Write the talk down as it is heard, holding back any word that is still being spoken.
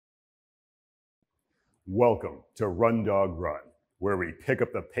Welcome to Run Dog Run, where we pick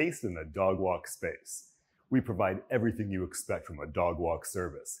up the pace in the dog walk space. We provide everything you expect from a dog walk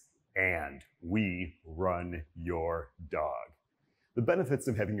service, and we run your dog. The benefits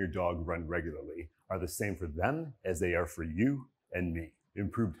of having your dog run regularly are the same for them as they are for you and me.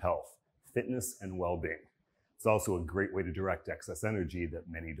 Improved health, fitness, and well-being. It's also a great way to direct excess energy that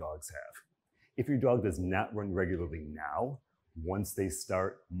many dogs have. If your dog does not run regularly now, once they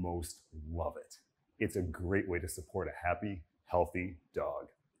start, most love it. It's a great way to support a happy, healthy dog.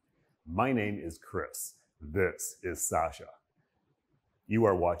 My name is Chris. This is Sasha. You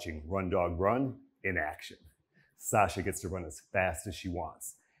are watching Run Dog Run in action. Sasha gets to run as fast as she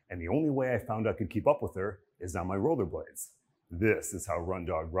wants, and the only way I found I could keep up with her is on my rollerblades. This is how Run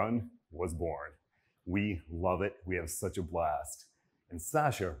Dog Run was born. We love it. We have such a blast. And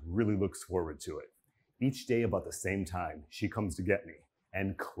Sasha really looks forward to it. Each day about the same time, she comes to get me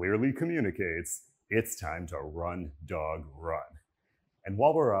and clearly communicates, it's time to run, dog, run. And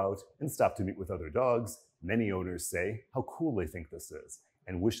while we're out and stop to meet with other dogs, many owners say how cool they think this is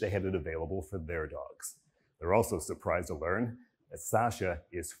and wish they had it available for their dogs. They're also surprised to learn that Sasha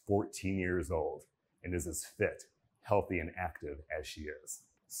is 14 years old and is as fit, healthy, and active as she is.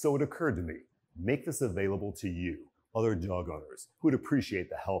 So it occurred to me, make this available to you, other dog owners who would appreciate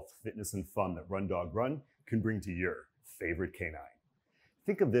the health, fitness, and fun that Run Dog Run can bring to your favorite canine.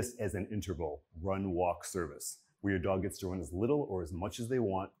 Think of this as an interval run-walk service where your dog gets to run as little or as much as they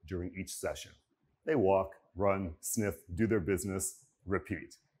want during each session. They walk, run, sniff, do their business,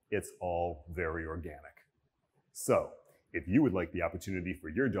 repeat. It's all very organic. So, if you would like the opportunity for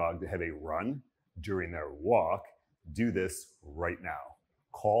your dog to have a run during their walk, do this right now.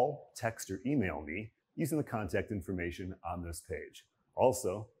 Call, text, or email me using the contact information on this page.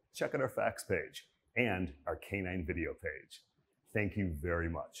 Also, check out our facts page and our canine video page. Thank you very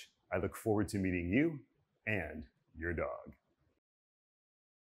much. I look forward to meeting you and your dog.